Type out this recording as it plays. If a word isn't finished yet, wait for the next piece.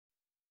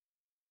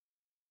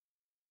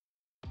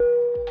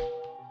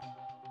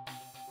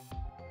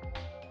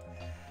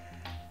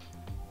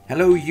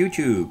Hello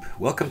YouTube!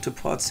 Welcome to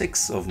part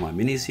 6 of my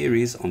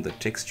mini-series on the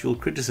textual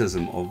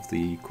criticism of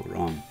the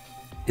Quran.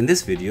 In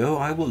this video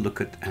I will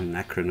look at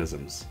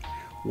anachronisms.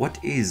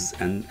 What is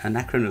an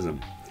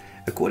anachronism?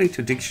 According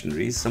to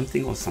dictionaries,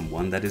 something or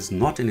someone that is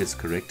not in its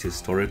correct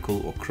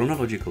historical or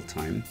chronological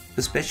time,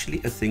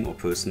 especially a thing or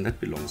person that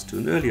belongs to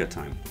an earlier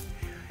time.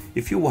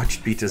 If you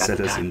watched Peter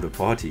Sellers in The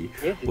Party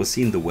or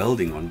seen the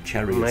welding on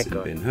chariots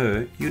in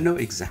Ben-Hur, you know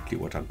exactly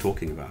what I'm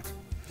talking about.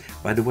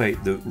 By the way,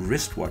 the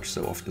wristwatch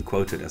so often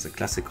quoted as a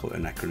classical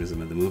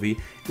anachronism in the movie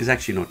is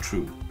actually not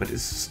true, but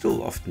is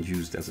still often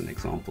used as an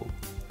example.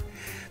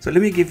 So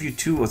let me give you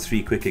 2 or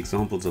 3 quick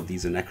examples of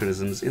these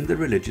anachronisms in the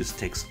religious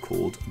text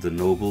called the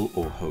Noble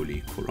or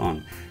Holy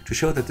Quran, to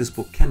show that this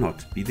book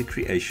cannot be the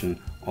creation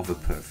of a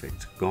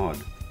perfect God.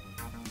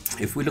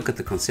 If we look at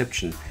the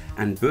conception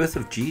and birth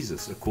of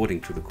Jesus according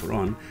to the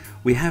Quran,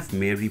 we have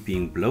Mary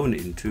being blown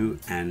into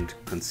and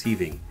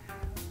conceiving,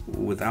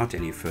 without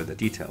any further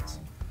details.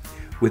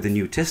 With the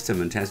New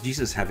Testament has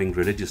Jesus having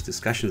religious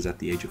discussions at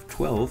the age of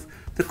 12,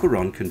 the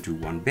Quran can do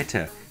one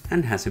better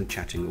and has him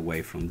chatting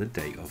away from the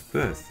day of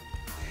birth.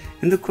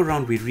 In the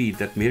Quran we read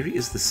that Mary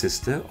is the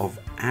sister of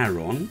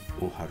Aaron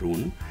or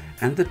Harun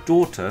and the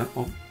daughter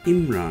of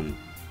Imran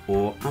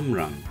or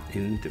Amram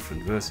in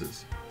different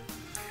verses.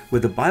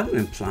 Where the Bible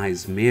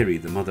implies Mary,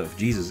 the mother of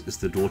Jesus, is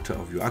the daughter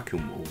of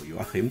Joachim or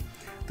Joachim,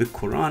 the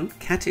Quran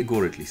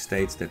categorically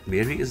states that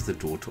Mary is the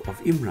daughter of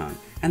Imran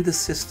and the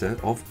sister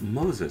of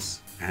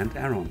Moses and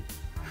Aaron.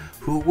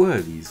 Who were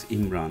these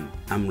Imran,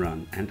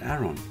 Amran and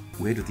Aaron?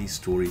 Where do these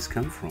stories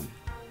come from?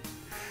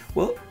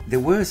 Well, there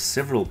were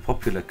several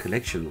popular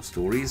collections of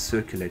stories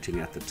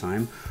circulating at the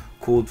time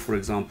called, for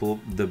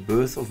example, The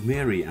Birth of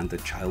Mary and the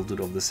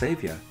Childhood of the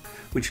Saviour,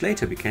 which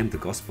later became the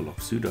Gospel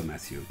of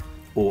Pseudo-Matthew,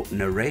 or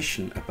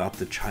Narration about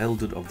the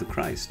Childhood of the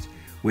Christ,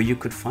 where you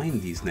could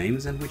find these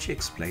names and which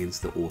explains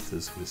the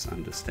author's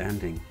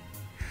misunderstanding.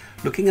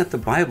 Looking at the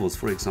Bibles,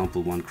 for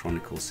example 1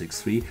 Chronicles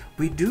 6:3,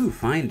 we do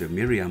find a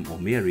Miriam or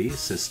Mary,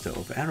 sister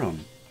of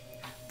Aaron,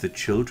 the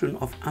children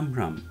of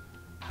Amram,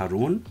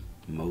 Harun,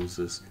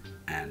 Moses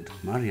and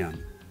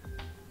Maryam,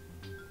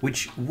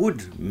 which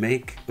would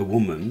make a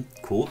woman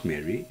called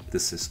Mary the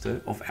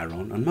sister of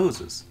Aaron and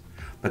Moses.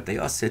 But they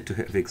are said to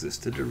have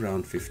existed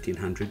around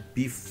 1500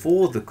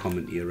 before the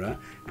Common Era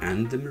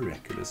and the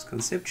miraculous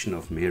conception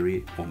of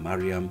Mary or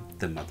Maryam,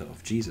 the mother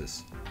of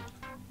Jesus.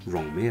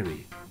 Wrong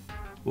Mary.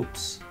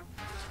 Oops.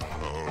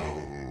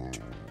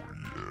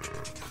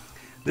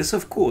 This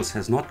of course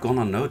has not gone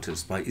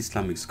unnoticed by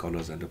Islamic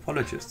scholars and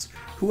apologists,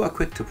 who are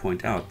quick to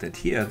point out that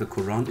here the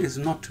Quran is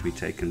not to be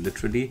taken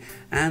literally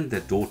and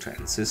that daughter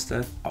and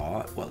sister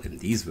are, well in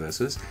these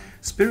verses,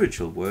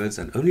 spiritual words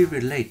and only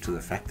relate to the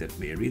fact that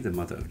Mary, the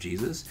mother of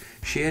Jesus,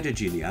 shared a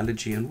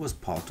genealogy and was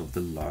part of the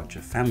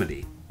larger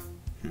family.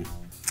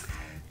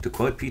 To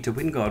quote Peter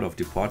Wingard of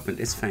Department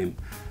S fame,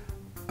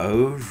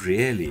 "Oh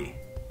really?"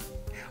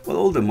 Well,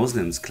 all the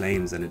Muslims'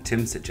 claims and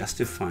attempts at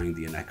justifying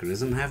the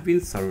anachronism have been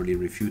thoroughly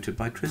refuted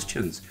by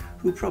Christians,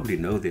 who probably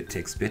know their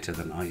text better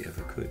than I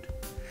ever could.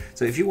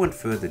 So if you want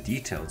further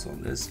details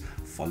on this,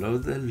 follow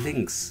the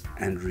links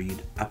and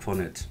read up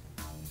on it.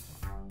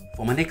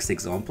 For my next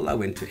example, I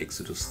went to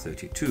Exodus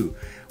 32,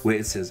 where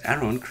it says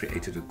Aaron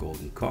created a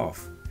golden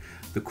calf.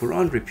 The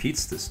Quran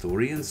repeats the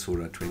story in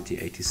Surah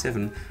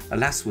 20:87,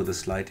 alas with a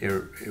slight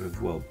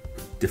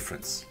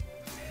difference.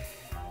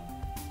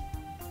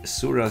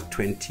 Surah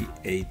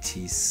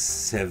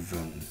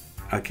 20:87.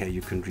 Okay, you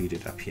can read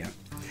it up here.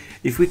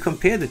 If we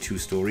compare the two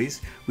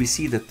stories, we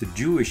see that the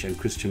Jewish and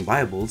Christian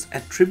Bibles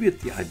attribute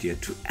the idea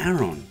to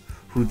Aaron,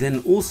 who then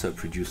also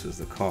produces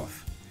the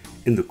calf.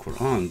 In the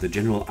Quran, the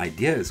general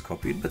idea is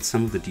copied, but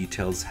some of the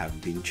details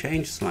have been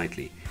changed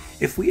slightly.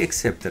 If we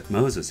accept that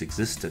Moses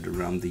existed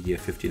around the year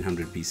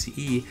 1500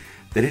 BCE,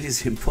 then it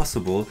is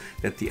impossible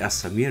that the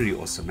Assamiri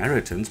or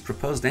Samaritans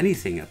proposed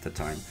anything at the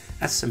time,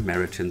 as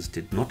Samaritans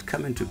did not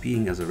come into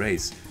being as a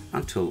race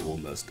until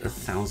almost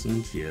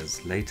 1,000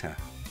 years later.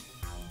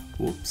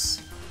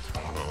 Whoops.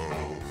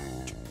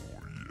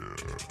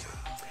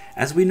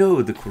 As we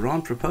know, the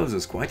Quran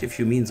proposes quite a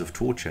few means of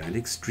torture and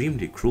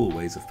extremely cruel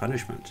ways of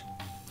punishment.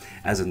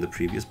 As in the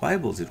previous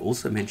Bibles, it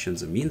also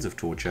mentions a means of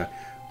torture,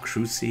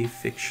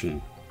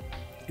 crucifixion.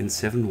 In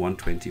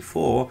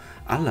 7:124,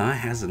 Allah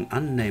has an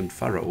unnamed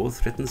Pharaoh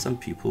threaten some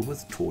people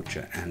with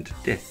torture and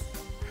death.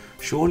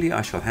 "Surely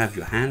I shall have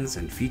your hands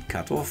and feet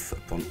cut off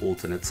upon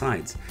alternate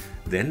sides.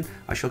 Then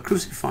I shall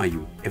crucify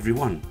you, every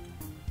one."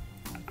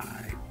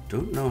 I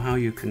don't know how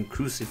you can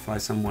crucify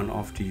someone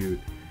after you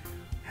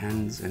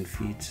hands and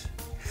feet.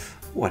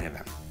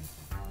 Whatever.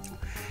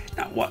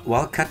 Now,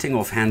 while cutting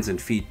off hands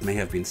and feet may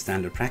have been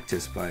standard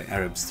practice by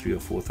Arabs 3,000 or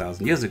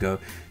 4,000 years ago,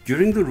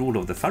 during the rule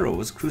of the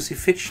pharaohs,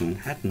 crucifixion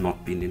had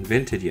not been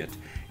invented yet.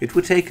 It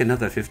would take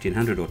another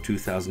 1,500 or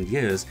 2,000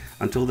 years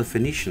until the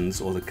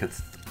Phoenicians or the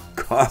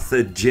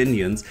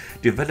Carthaginians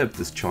developed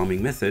this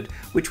charming method,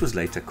 which was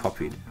later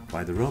copied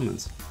by the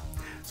Romans.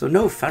 So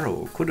no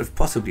pharaoh could have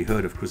possibly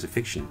heard of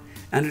crucifixion,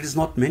 and it is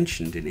not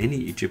mentioned in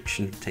any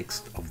Egyptian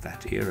text of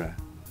that era.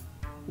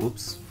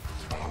 Whoops.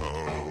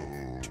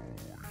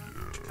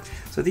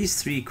 So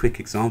these three quick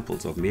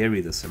examples of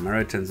Mary, the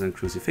Samaritans and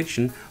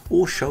crucifixion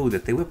all show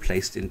that they were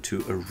placed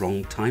into a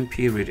wrong time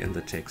period in the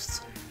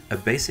texts, a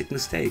basic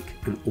mistake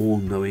an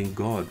all-knowing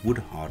God would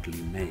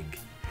hardly make.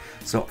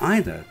 So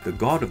either the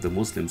God of the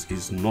Muslims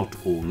is not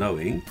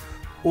all-knowing,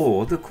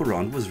 or the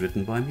Quran was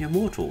written by mere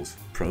mortals,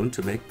 prone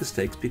to make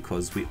mistakes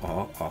because we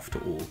are, after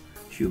all,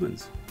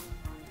 humans.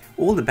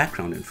 All the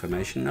background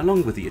information,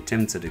 along with the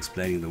attempts at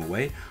explaining them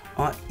away,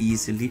 are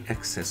easily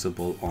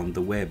accessible on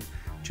the web.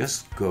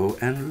 Just go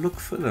and look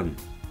for them.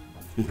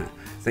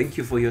 Thank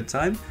you for your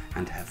time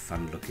and have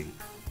fun looking.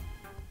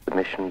 The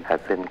mission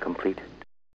has been completed.